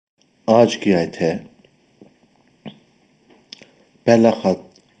आज की आयत है पहला खत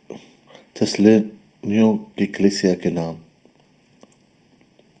थिस्सलुनीकियों की कलीसिया के नाम,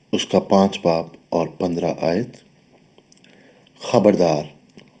 उसका 5 बाब और 15 आयत। खबरदार,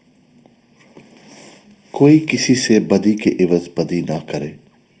 कोई किसी से बदी के इवज बदी ना करे,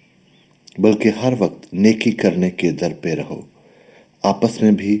 बल्कि हर वक्त नेकी करने के दर पे रहो, आपस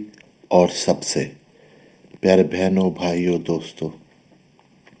में भी और सबसे। प्यारे बहनों, भाइयों, दोस्तों,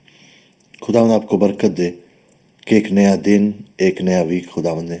 खुदावंद आपको बरकत दे कि एक नया दिन, एक नया वीक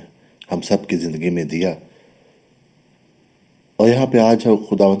खुदावंद ने हम सब की ज़िंदगी में दिया। और यहाँ पे आज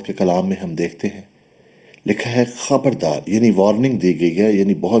खुदावंद के कलाम में हम देखते हैं लिखा है खबरदार, यानी वार्निंग दी गई है,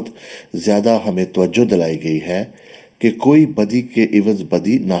 यानी बहुत ज़्यादा हमें तवज्जो दिलाई गई है कि कोई बदी के इवज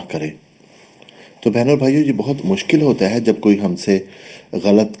बदी ना करे। तो बहनों और भाइयों, ये बहुत मुश्किल होता है जब कोई हमसे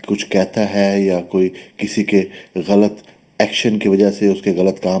गलत कुछ कहता है या कोई किसी के गलत एक्शन की वजह से, उसके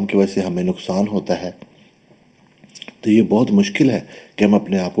गलत काम की वजह से हमें नुकसान होता है। तो ये बहुत मुश्किल है कि हम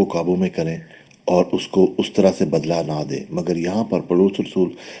अपने आप को काबू में करें और उसको उस तरह से बदला ना दें। मगर यहाँ पर पौलुस रसूल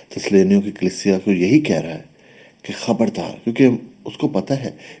थिस्सलुनीकियों की कलीसिया को यही कह रहा है कि खबरदार, क्योंकि उसको पता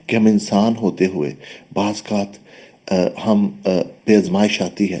है कि हम इंसान होते हुए बाज़ हम पे आजमाइश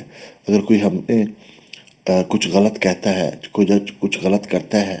आती है। अगर कोई हमें कुछ गलत कहता है, कोई जज कुछ गलत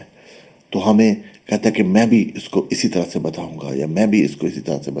करता है, तो हमें कहता है कि मैं भी इसको इसी तरह से बताऊंगा या मैं भी इसको इसी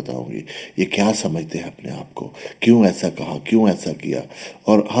तरह से बताऊंगी। ये क्या समझते हैं अपने आप को, क्यों ऐसा कहा, क्यों ऐसा किया।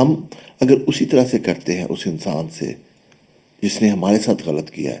 और हम अगर उसी तरह से करते हैं उस इंसान से जिसने हमारे साथ गलत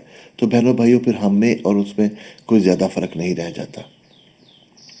किया है, तो बहनों भाइयों, फिर हम में और उसमें कोई ज़्यादा फर्क नहीं रह जाता।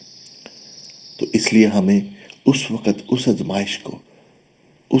 तो इसलिए हमें उस वक़्त, उस आज़माइश को,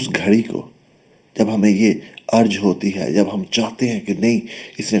 उस घड़ी को, जब हमें ये अर्ज होती है, जब हम चाहते हैं कि नहीं,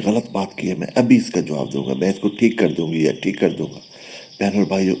 इसने गलत बात की है, मैं अभी इसका जवाब दूंगा, मैं इसको ठीक कर दूंगी या ठीक कर दूंगा। बहनों और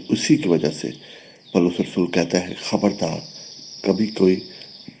भाइयों, उसी की वजह से पौलुस रसूल कहता है खबरदार, कभी कोई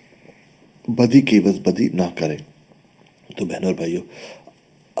बदी की बस बदी ना करे। तो बहनों और भाइयों,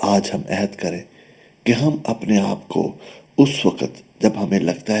 आज हम अहद करें कि हम अपने आप को उस वक़्त जब हमें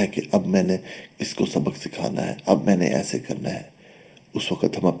लगता है कि अब मैंने इसको सबक सिखाना है, अब मैंने ऐसे करना है, उस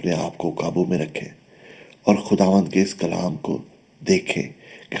वक़्त हम अपने आप को काबू में रखें और खुदावंद के इस कलाम को देखें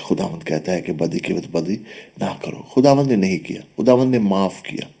कि खुदावंद कहता है कि बदी की बदी ना करो। खुदावंद ने नहीं किया, खुदावंद ने माफ़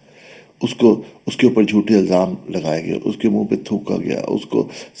किया। उसको, उसके ऊपर झूठे इल्ज़ाम लगाए गए, उसके मुंह पे थूका गया, उसको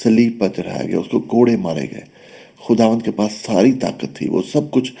सलीब पर चढ़ाया गया, उसको कोड़े मारे गए। खुदावंद के पास सारी ताकत थी, वो सब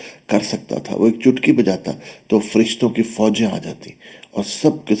कुछ कर सकता था। वो एक चुटकी बजाता तो फरिश्तों की फौजें आ जाती और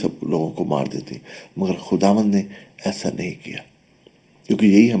सब के सब लोगों को मार देती। मगर खुदावंद ने ऐसा नहीं किया, क्योंकि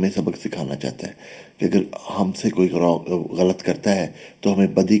यही हमें सबक सिखाना चाहता है कि अगर हमसे कोई गलत करता है तो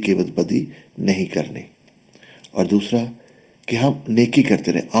हमें बदी के बद बदी नहीं करनी। और दूसरा कि हम नेकी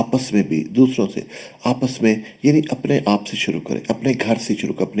करते रहें, आपस में भी दूसरों से, आपस में यानी अपने आप से शुरू करें, अपने घर से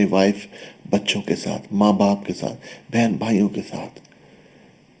शुरू करें, अपने वाइफ बच्चों के साथ, माँ बाप के साथ, बहन भाइयों के साथ।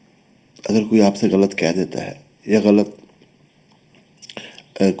 अगर कोई आपसे गलत कह देता है या गलत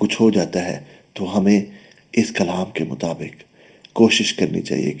कुछ हो जाता है, तो हमें इस कलाम के मुताबिक कोशिश करनी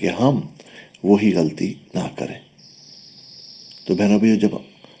चाहिए कि हम वही गलती ना करें। तो बहनों भैया, जब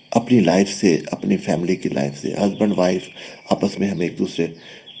अपनी लाइफ से, अपनी फैमिली की लाइफ से, हस्बैंड वाइफ आपस में, हमें एक दूसरे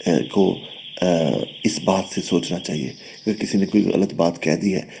को इस बात से सोचना चाहिए कि किसी ने कोई गलत बात कह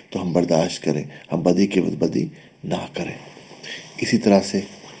दी है तो हम बर्दाश्त करें, हम बदी के बदी ना करें। इसी तरह से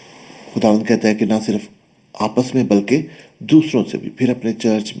खुदावंद कहता है कि ना सिर्फ आपस में बल्कि दूसरों से भी, फिर अपने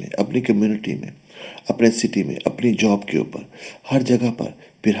चर्च में, अपनी कम्युनिटी में, अपने सिटी में, अपनी जॉब के ऊपर, हर जगह पर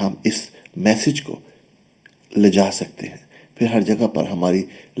फिर हम इस मैसेज को ले जा सकते हैं। फिर हर जगह पर हमारी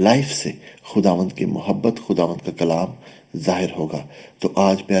लाइफ से खुदावंद की मोहब्बत, खुदावंद का कलाम ज़ाहिर होगा। तो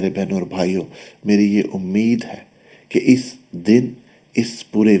आज प्यारे बहनों और भाइयों, मेरी ये उम्मीद है कि इस दिन, इस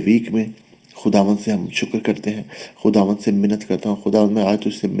पूरे वीक में खुदावंद से हम शुक्र करते हैं, खुदावंद से मिन्नत करता हूँ। खुदावंद, मैं आज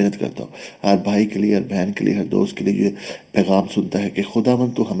तुझसे मिन्नत करता हूँ, हर भाई के लिए, हर बहन के लिए, हर दोस्त के लिए ये पैगाम सुनता है कि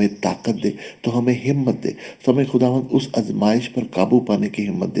खुदावंद तो हमें ताकत दे, तो हमें हिम्मत दे, तो हमें खुदावंद उस आजमाइश पर काबू पाने की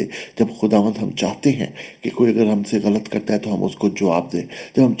हिम्मत दे। जब खुदावंद हम चाहते हैं कि कोई अगर हमसे गलत करता है तो हम उसको जवाब दें,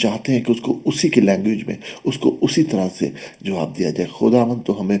 जब हम चाहते हैं कि उसको उसी की लैंग्वेज में, उसको उसी तरह से जवाब दिया जाए, खुदावंद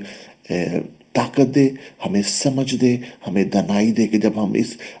तो हमें ताकत दे, हमें समझ दे, हमें दनाई दे कि जब हम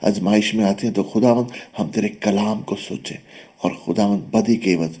इस आजमाइश में आते हैं तो खुदावंद हम तेरे कलाम को सोचें और खुदावंद बदी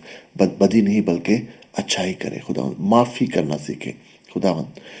के एवज बदी नहीं बल्कि अच्छाई करें। खुदावंद माफ़ी करना सीखें,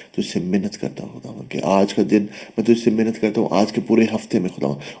 खुदावंद तुझसे मिन्नत करता हूँ खुदावंद कि आज का दिन मैं तुझसे मिन्नत करता हूँ, आज के पूरे हफ्ते में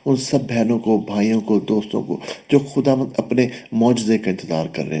खुदावंद उन सब बहनों को, भाइयों को, दोस्तों को जो खुदावंद अपने मौजज़े का इंतज़ार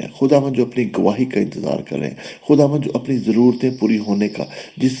कर रहे हैं, खुदावंद जो अपनी गवाही का इंतज़ार कर रहे हैं, खुदावंद जो अपनी ज़रूरतें पूरी होने का,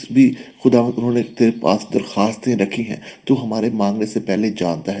 जिस भी खुदावंद उन्होंने तेरे पास दरख्वास्तें रखी हैं, तू हमारे मांगने से पहले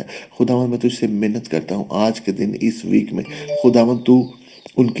जानता है। खुदावंद मैं तुझसे मिन्नत करता हूँ आज के दिन, इस वीक में खुदावंद तू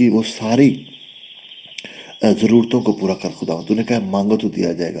उनकी वो सारी ज़रूरतों को पूरा कर खुदावंद। तूने कहा मांगो तो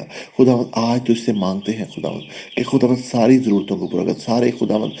दिया जाएगा। खुदावंद आज तुझसे मांगते हैं खुदावंद कि खुदावंद सारी ज़रूरतों को पूरा कर, सारे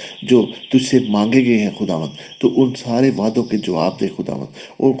खुदावंद जो तुझसे मांगे गए हैं खुदावंद, तो उन सारे वादों के जवाब दे खुदावंद,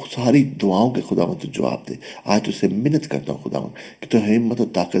 और सारी दुआओं के खुदावंद तो जवाब दे। आज तुझसे मिन्नत करता हूँ खुदावंद कि तो हिम्मत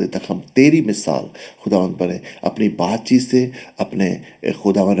और ताकत दे, तक हम तेरी मिसाल खुदावंद बने, अपनी बातचीत से, अपने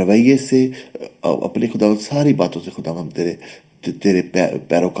खुदावंद रवैये से, अपनी खुदावंद सारी बातों से खुदावंद तेरे तेरे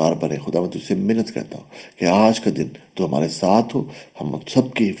पैरोकार बने। खुदा मैं तुझसे मिन्नत करता हूँ कि आज का दिन तो हमारे साथ हो, हम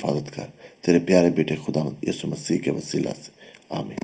सबकी हिफाजत कर, तेरे प्यारे बेटे खुदा यीशु मसीह के वसीला से, आमीन।